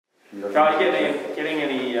Are you getting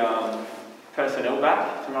any personnel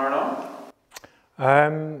back tomorrow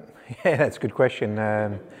night? Yeah, that's a good question.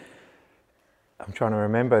 I'm trying to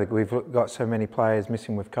remember. We've got so many players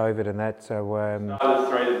missing with COVID and that. So the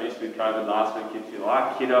three that missed with COVID last week, if you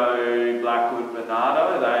like, Kiddo, Blackwood,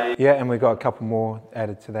 Bernardo. Yeah, and we've got a couple more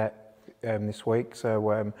added to that this week.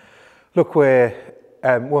 So look,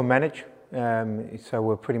 we'll manage. So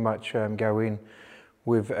we'll pretty much go in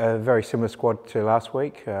with a very similar squad to last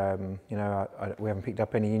week. We haven't picked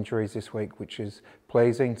up any injuries this week, which is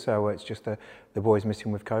pleasing. So it's just the boys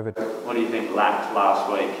missing with COVID. What do you think lacked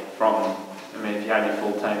last week from? I mean, if you had your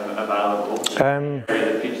full team available,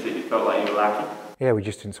 the pitch that you felt like you were lacking? Yeah, we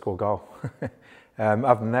just didn't score a goal.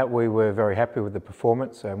 Other than that, we were very happy with the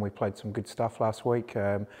performance. We played some good stuff last week.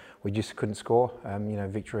 We just couldn't score.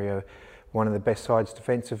 Victory are one of the best sides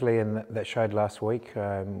defensively, and that showed last week.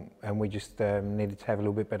 And we just needed to have a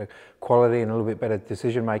little bit better quality and a little bit better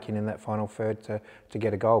decision making in that final third to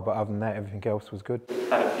get a goal. But other than that, everything else was good.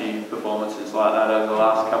 Had a few performances like that over the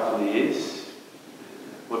last couple of years.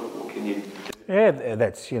 What can you? Yeah,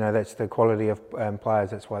 that's the quality of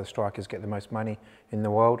players. That's why the strikers get the most money in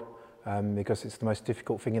the world, because it's the most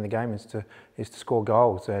difficult thing in the game is to score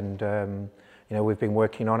goals. And we've been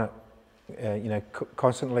working on it,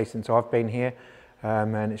 constantly since I've been here,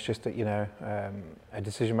 and it's just a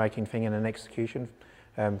decision-making thing and an execution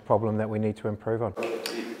problem that we need to improve on.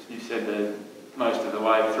 You said that most of the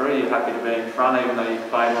way through, you're happy to be in front, even though you've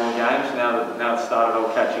played more games. Now it's started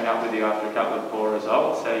all catching up with you after a couple of poor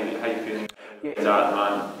results. How are you feeling? At the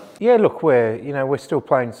moment? Yeah, look, we're still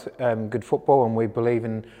playing good football, and we believe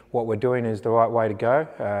in what we're doing is the right way to go.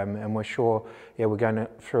 And we're sure, we're going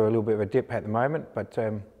through a little bit of a dip at the moment, but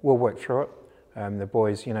we'll work through it. The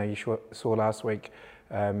boys, you saw last week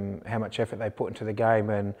how much effort they put into the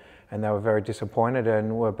game, and they were very disappointed,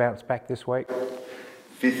 and we'll bounce back this week.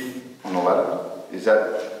 5th on the ladder, is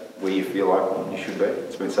that where you feel like you should be?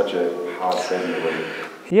 It's been such a hard season of the league.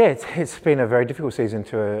 Yeah, it's been a very difficult season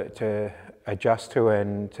to adjust to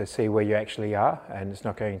and to see where you actually are, and it's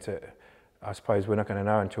not going to, I suppose we're not going to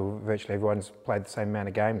know until virtually everyone's played the same amount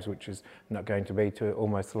of games, which is not going to be to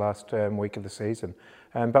almost the last week of the season.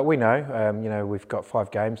 But we know, we've got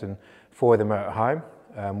 5 games and 4 of them are at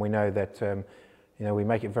home. We know that, we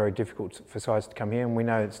make it very difficult for sides to come here, and we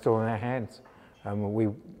know it's still in our hands. We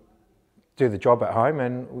do the job at home,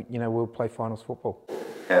 and we'll play finals football.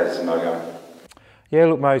 How's Mo going? Yeah,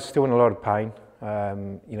 look, Mo's still in a lot of pain.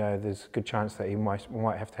 There's a good chance that he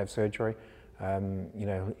might have to have surgery.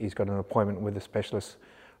 He's got an appointment with a specialist.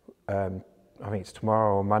 I think it's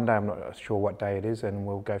tomorrow or Monday. I'm not sure what day it is, and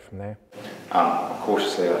we'll go from there.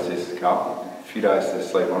 Cautiously, I see, Carl. A few days to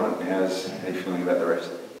sleep on it. How are you feeling about the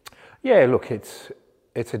rest? Yeah, look, it's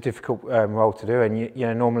a difficult role to do,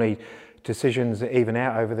 and normally decisions even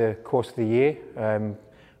out over the course of the year.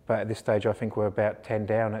 But at this stage, I think we're about 10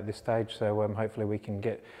 down at this stage, so hopefully we can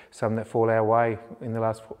get some that fall our way in the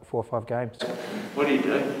last 4 or 5 games. What do you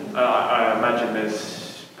do? I imagine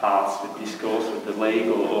there's paths with discourse with the league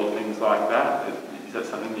or things like that. Is that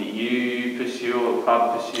something that you pursue or the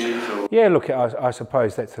club pursues? Or? Yeah, look, I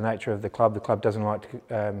suppose that's the nature of the club. The club doesn't like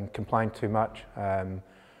to complain too much. I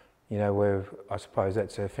suppose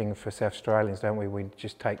that's a thing for South Australians, don't we? We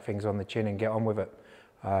just take things on the chin and get on with it.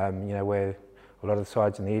 Where a lot of the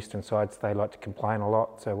sides in the eastern sides, they like to complain a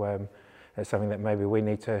lot. So that's something that maybe we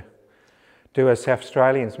need to do as South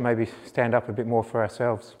Australians, maybe stand up a bit more for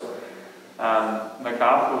ourselves.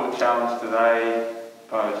 Macarthur, what challenge do they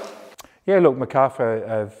pose? Yeah, look, Macarthur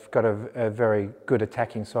have got a very good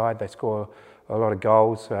attacking side. They score a lot of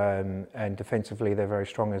goals, and defensively they're very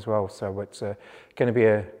strong as well. So it's going to be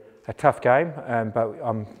a tough game, but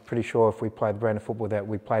I'm pretty sure if we play the brand of football that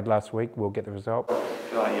we played last week, we'll get the result. I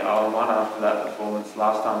feel like you're 0-1 after that performance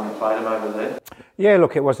last time we played them over there. Yeah,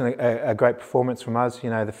 look, it wasn't a great performance from us.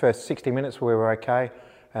 The first 60 minutes we were okay,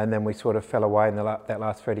 and then we sort of fell away in that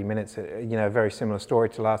last 30 minutes. A very similar story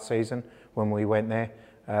to last season when we went there.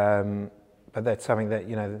 But that's something that,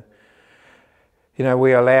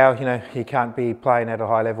 we allow. You can't be playing at a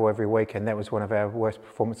high level every week, and that was one of our worst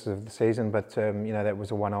performances of the season. But that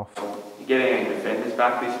was a one-off. You getting any defenders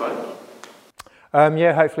back this week?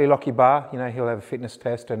 Yeah, hopefully Lockie Barr. He'll have a fitness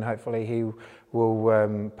test, and hopefully he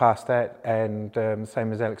will pass that. And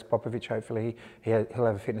same as Alex Popovic, hopefully he'll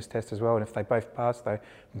have a fitness test as well. And if they both pass, they'll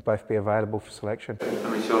both be available for selection.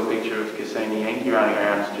 And we saw a picture of Cassini Yankee running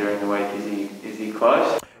around during the week. Is he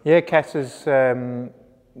close? Yeah, Cass is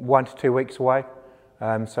 1 to 2 weeks away.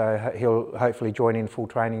 So he'll hopefully join in full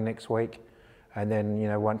training next week. and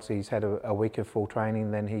then once he's had a week of full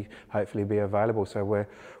training, then he hopefully be available. So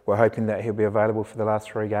we're hoping that he'll be available for the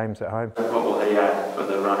last 3 games at home. What will he add for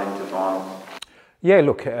the run into final? Yeah,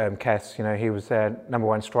 look, Cass, he was our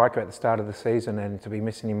 #1 striker at the start of the season, and to be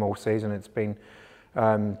missing him all season, it's been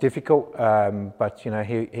difficult. But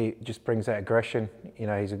he just brings that aggression.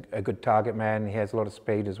 He's a good target man. He has a lot of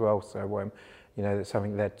speed as well. So that's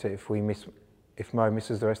something that if Mo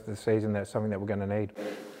misses the rest of the season, that's something that we're going to need.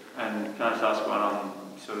 And can I just ask one on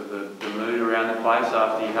sort of the mood around the place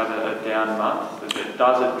after you have a down month?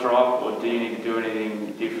 Does it drop, or do you need to do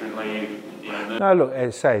anything differently? No, look,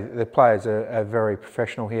 as I say, the players are very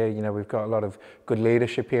professional here. We've got a lot of good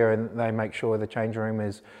leadership here, and they make sure the change room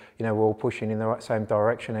is, we're all pushing in the same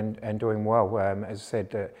direction and doing well. As I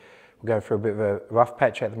said, we're going through a bit of a rough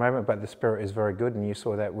patch at the moment, but the spirit is very good, and you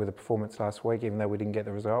saw that with the performance last week, even though we didn't get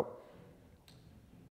the result.